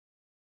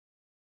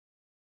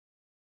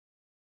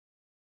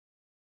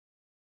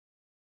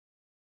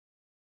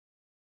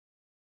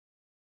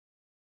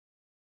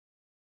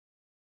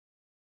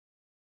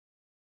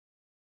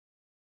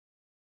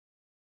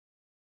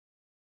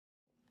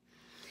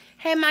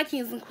Hey my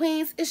kings and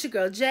queens, it's your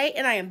girl Jay,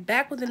 and I am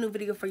back with a new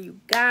video for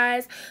you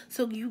guys.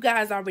 So you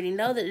guys already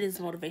know that it is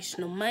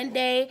Motivational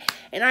Monday,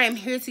 and I am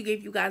here to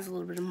give you guys a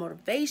little bit of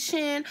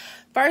motivation.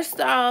 First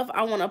off,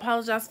 I want to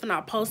apologize for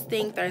not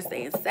posting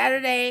Thursday and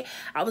Saturday.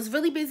 I was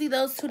really busy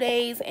those 2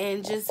 days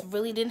and just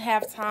really didn't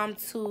have time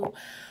to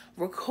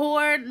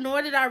record,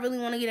 nor did I really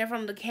want to get in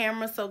front of the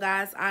camera. So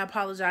guys, I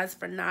apologize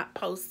for not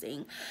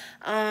posting.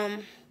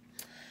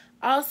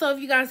 Also, if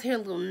you guys hear a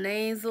little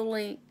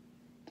nasally,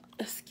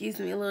 it's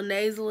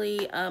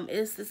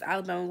this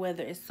Alabama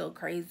weather is so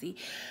crazy.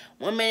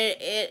 1 minute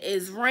it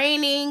is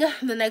raining,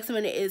 the next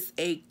minute is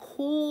a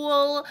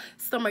cool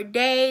summer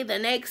day, the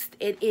next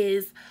it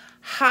is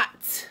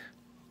hot.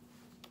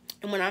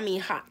 And when I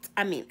mean hot,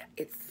 I mean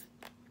it's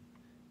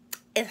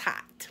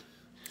hot.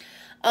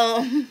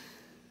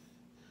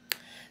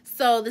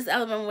 So this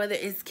Alabama weather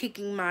is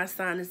kicking my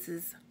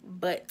sinuses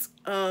butt.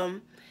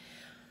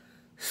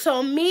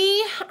 So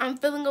me, I'm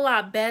feeling a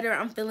lot better.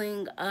 I'm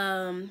feeling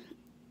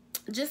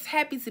just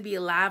happy to be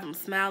alive. I'm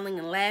smiling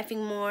and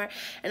laughing more,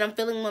 and I'm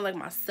feeling more like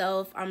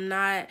myself. I'm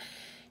not,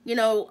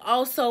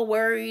 also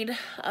worried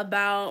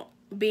about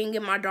being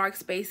in my dark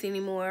space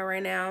anymore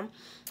right now.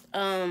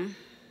 I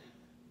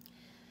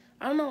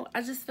don't know.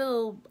 I just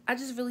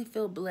really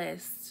feel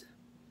blessed.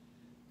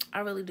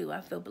 I really do.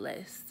 I feel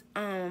blessed.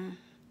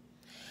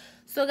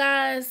 So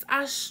guys,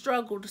 I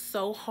struggled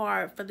so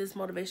hard for this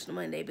Motivational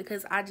Monday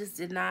because I just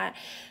did not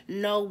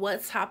know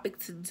what topic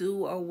to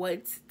do or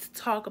what to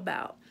talk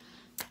about.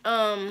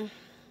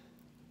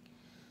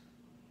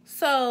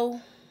 So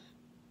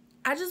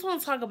I just want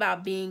to talk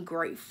about being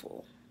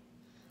grateful.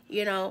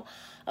 A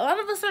lot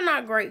of us are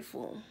not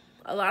grateful.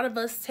 A lot of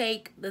us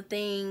take the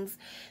things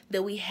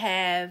that we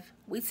have,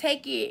 we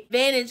take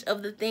advantage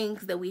of the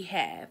things that we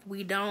have.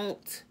 We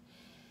don't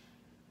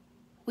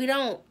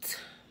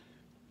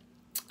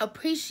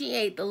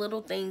appreciate the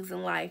little things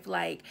in life,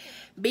 like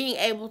being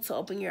able to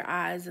open your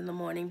eyes in the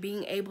morning,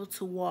 being able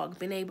to walk,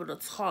 being able to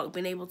talk,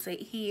 being able to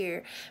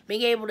hear,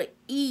 being able to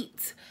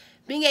eat,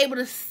 being able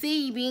to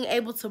see, being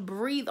able to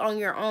breathe on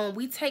your own.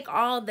 We take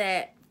all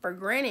that for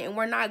granted, and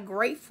we're not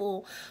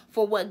grateful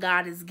for what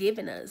God has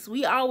given us.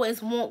 We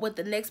always want what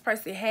the next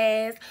person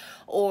has,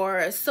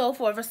 or so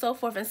forth or so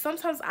forth. And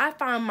sometimes I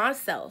find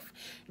myself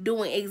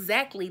doing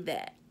exactly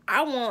that.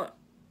 I want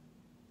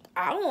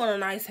a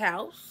nice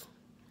house.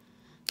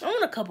 I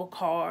want a couple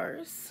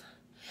cars.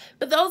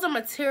 But those are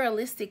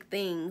materialistic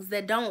things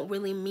that don't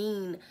really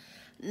mean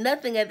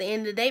nothing at the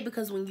end of the day,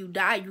 because when you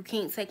die, you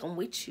can't take them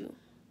with you.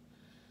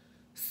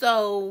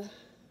 So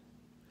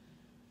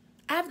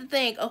I have to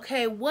think,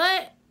 okay,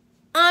 what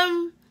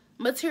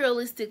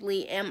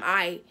materialistically am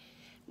I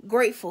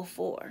grateful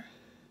for?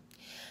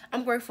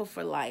 I'm grateful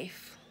for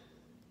life.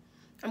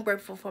 I'm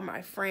grateful for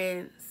my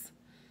friends.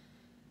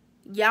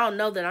 Y'all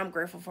know that I'm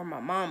grateful for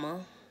my mama.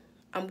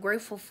 I'm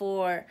grateful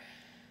for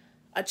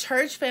a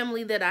church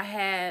family that I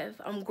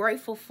have. I'm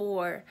grateful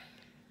for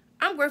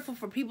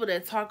people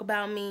that talk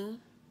about me.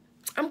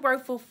 I'm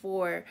grateful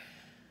for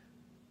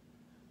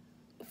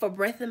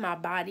breath in my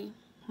body,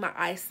 my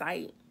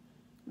eyesight,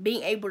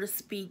 being able to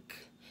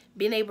speak,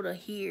 being able to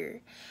hear.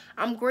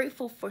 I'm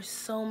grateful for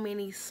so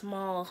many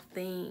small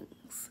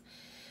things.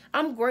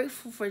 I'm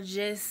grateful for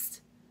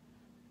just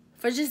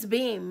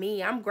being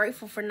me. I'm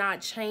grateful for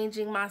not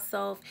changing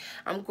myself.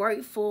 I'm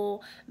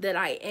grateful that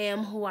I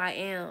am who I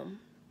am.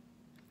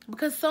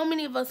 Because so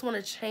many of us want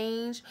to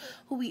change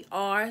who we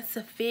are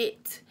to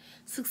fit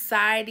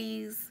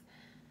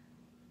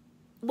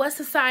what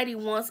society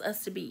wants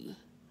us to be.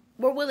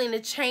 We're willing to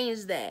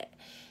change that.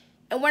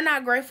 And we're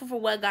not grateful for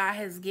what God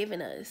has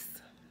given us.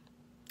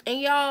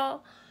 And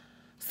y'all,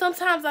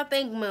 sometimes I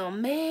think, well,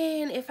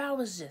 man, if I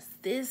was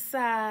just this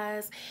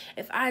size,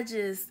 if I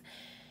just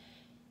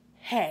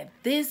had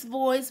this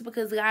voice,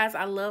 because guys,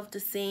 I love to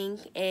sing,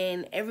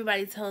 and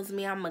everybody tells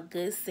me I'm a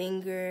good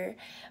singer,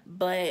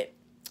 but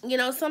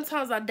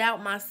sometimes I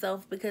doubt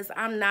myself, because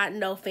I'm not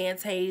no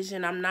Fantasia,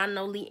 and I'm not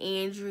no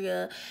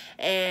Leandria,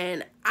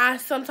 and I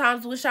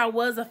sometimes wish I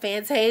was a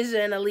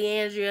Fantasia and a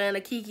Leandria and a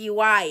Kiki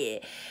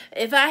Wyatt.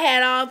 If I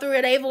had all three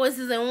of their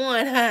voices in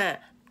one,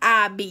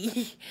 I'll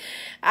be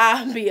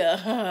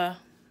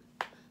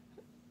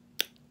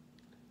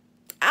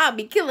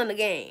killing the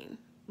game.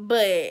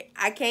 But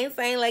I can't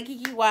sing like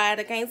Kiki Wyatt.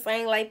 I can't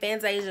sing like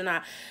Fantasia, and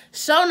I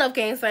sure enough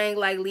can't sing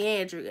like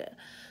Leandria.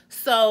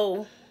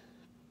 So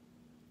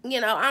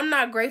I'm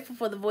not grateful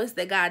for the voice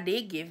that God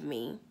did give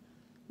me,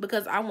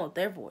 because I want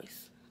their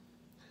voice.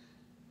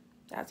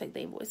 I'll take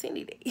their voice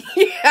any day.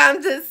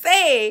 I'm just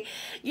saying,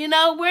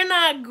 we're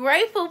not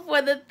grateful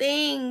for the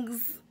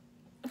things,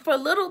 for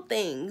little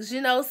things.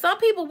 Some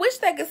people wish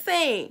they could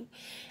sing.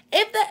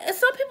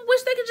 Some people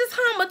wish they could just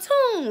hum a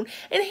tune.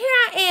 And here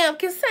I am,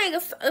 can sing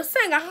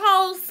a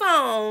whole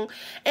song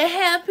and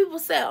have people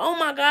say, oh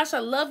my gosh, I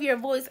love your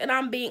voice. And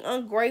I'm being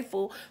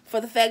ungrateful for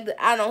the fact that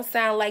I don't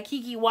sound like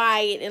Kiki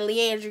Wyatt and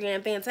Leandria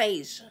and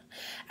Fantasia.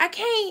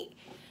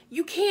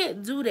 You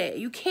can't do that.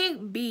 You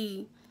can't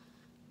be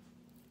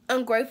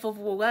ungrateful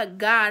for what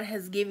God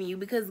has given you,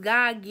 because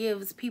God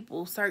gives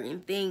people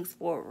certain things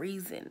for a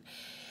reason.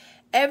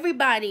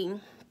 Everybody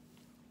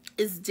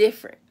is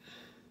different.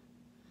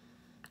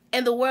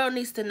 And the world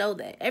needs to know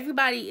that.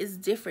 Everybody is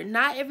different.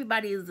 Not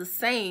everybody is the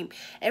same.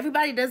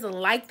 Everybody doesn't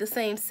like the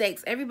same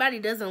sex. Everybody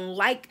doesn't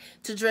like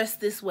to dress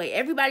this way.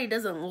 Everybody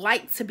doesn't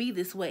like to be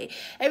this way.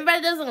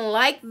 Everybody doesn't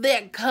like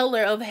that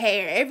color of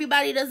hair.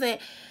 Everybody doesn't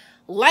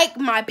like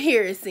my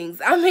piercings.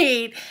 I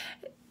mean,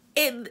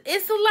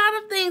 it's a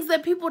lot of things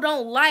that people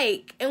don't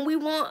like. And we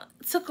want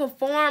to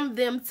conform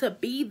them to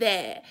be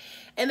that.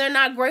 And they're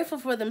not grateful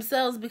for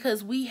themselves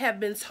because we have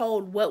been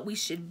told what we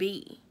should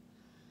be.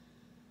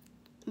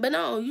 But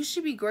no, you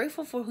should be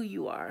grateful for who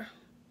you are.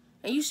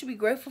 And you should be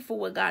grateful for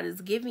what God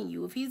is giving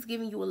you. If he's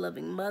giving you a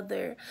loving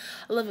mother,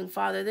 a loving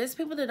father. There's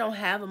people that don't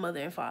have a mother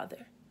and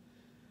father.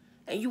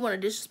 And you want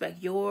to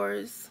disrespect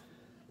yours.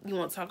 You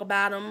want to talk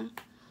about them.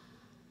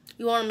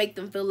 You want to make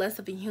them feel less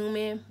of a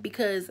human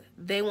because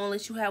they won't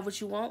let you have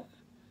what you want.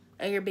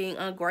 And you're being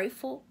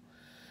ungrateful.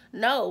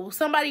 No,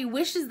 somebody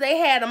wishes they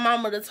had a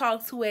mama to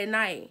talk to at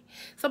night.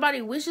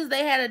 Somebody wishes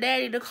they had a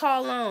daddy to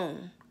call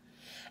on.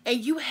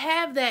 And you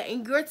have that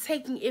and you're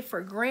taking it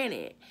for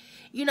granted.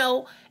 You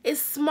know, it's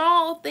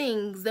small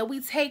things that we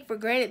take for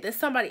granted that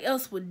somebody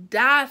else would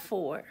die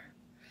for.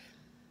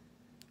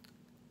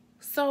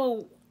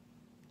 So,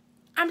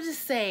 I'm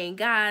just saying,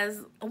 guys,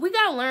 we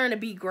got to learn to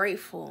be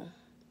grateful.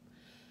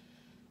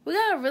 We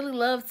got to really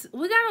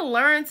we got to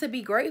learn to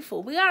be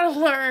grateful. We got to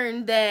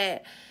learn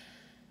that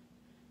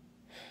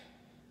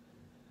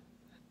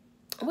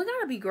we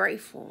got to be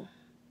grateful.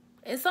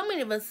 And so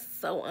many of us are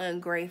so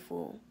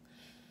ungrateful.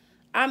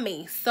 I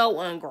mean, so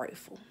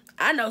ungrateful.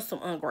 I know some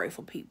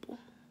ungrateful people.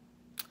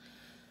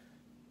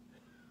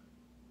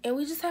 And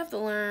we just have to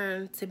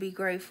learn to be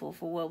grateful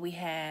for what we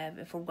have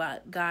and for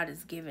what God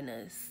has given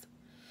us.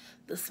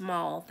 The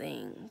small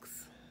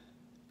things.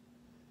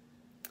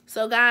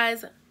 So,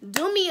 guys,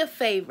 do me a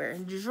favor.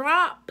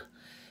 Drop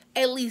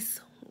at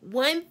least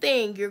one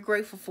thing you're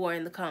grateful for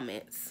in the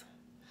comments.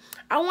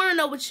 I want to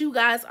know what you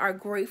guys are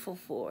grateful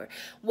for.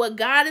 What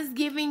God is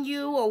giving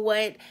you or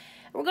what...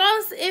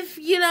 Regardless if,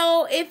 you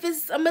know, if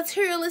it's a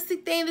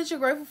materialistic thing that you're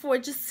grateful for,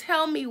 just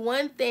tell me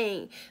one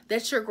thing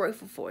that you're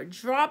grateful for.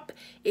 Drop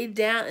it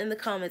down in the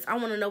comments. I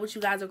want to know what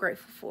you guys are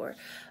grateful for.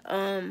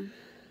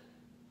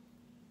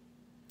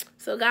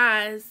 So,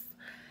 guys,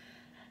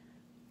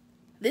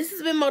 this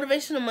has been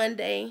Motivational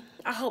Monday.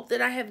 I hope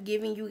that I have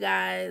given you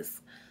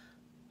guys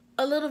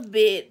a little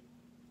bit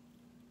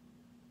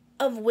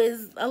of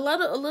wisdom, a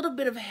little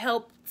bit of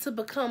help to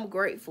become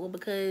grateful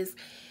because...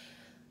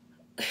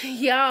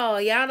 y'all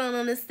don't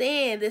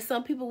understand that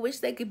some people wish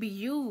they could be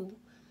you.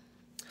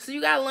 So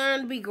you gotta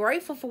learn to be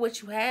grateful for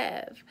what you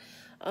have.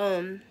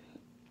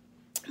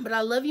 But I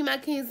love you, my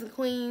kings and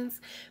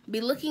queens. Be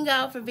looking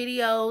out for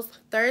videos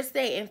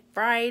Thursday and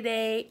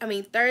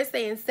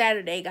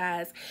Saturday,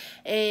 guys.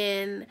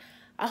 And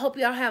I hope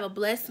y'all have a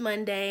blessed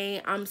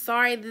Monday. I'm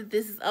sorry that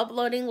this is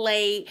uploading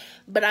late,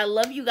 but I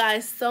love you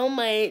guys so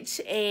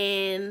much,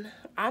 and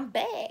I'm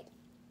back.